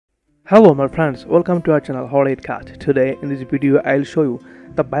Hello my friends, welcome to our channel Hollywood Cat. Today in this video I'll show you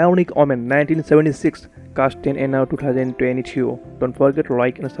the Bionic Woman 1976 casting in now 2022. Don't forget to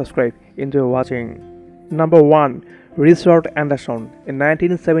like and subscribe. Enjoy watching. Number 1. Richard Anderson. In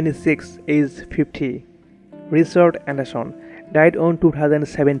 1976 age 50. Richard Anderson died on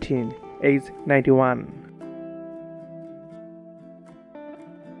 2017 age 91.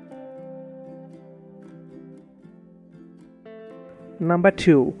 Number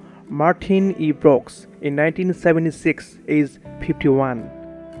 2. Martin E. Brooks. In 1976 age 51.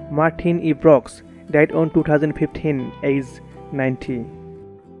 Martin E. Brooks died on 2015 age 90.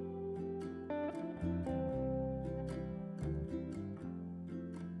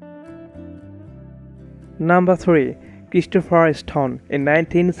 Number 3. Christopher Stone. In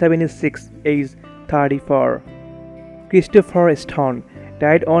 1976 age 34. Christopher Stone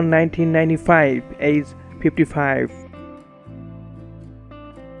died on 1995 age 55.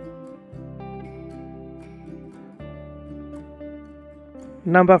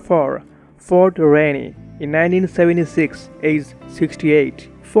 Number 4. Ford Rainey. In 1976 age 68.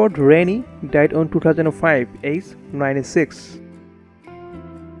 Ford Rainey died on 2005 age 96.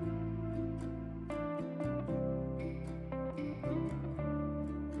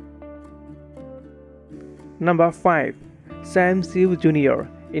 Number 5. Sam Siu Jr.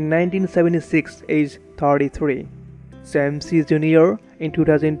 in 1976 age 33. Sam Siu Jr. in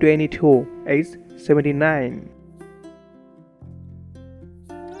 2022 age 79.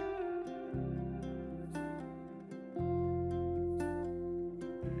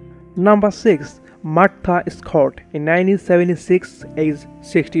 Number 6. Martha Scott. In 1976 age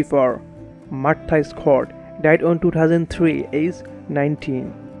 64. Martha Scott died on 2003 age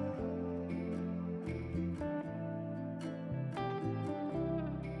 19.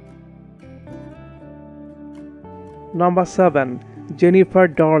 Number 7. Jennifer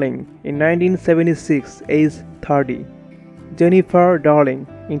Darling. In 1976 age 30. Jennifer Darling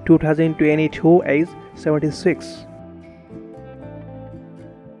in 2022 age 76.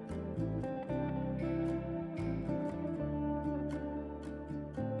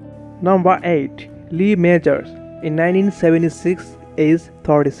 Number 8. Lee Majors. In 1976 age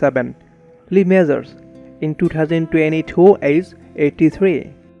 37. Lee Majors in 2022 age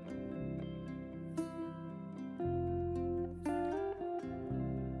 83.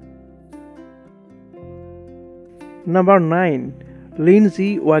 Number 9.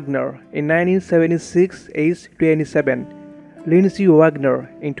 Lindsay Wagner. In 1976 age 27. Lindsay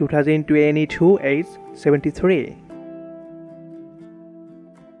Wagner in 2022 age 73.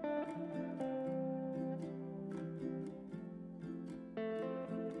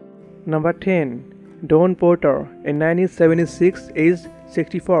 Number 10. Dawn Porter. In 1976 age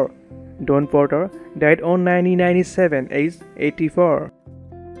 64. Dawn Porter died on 1997 age 84.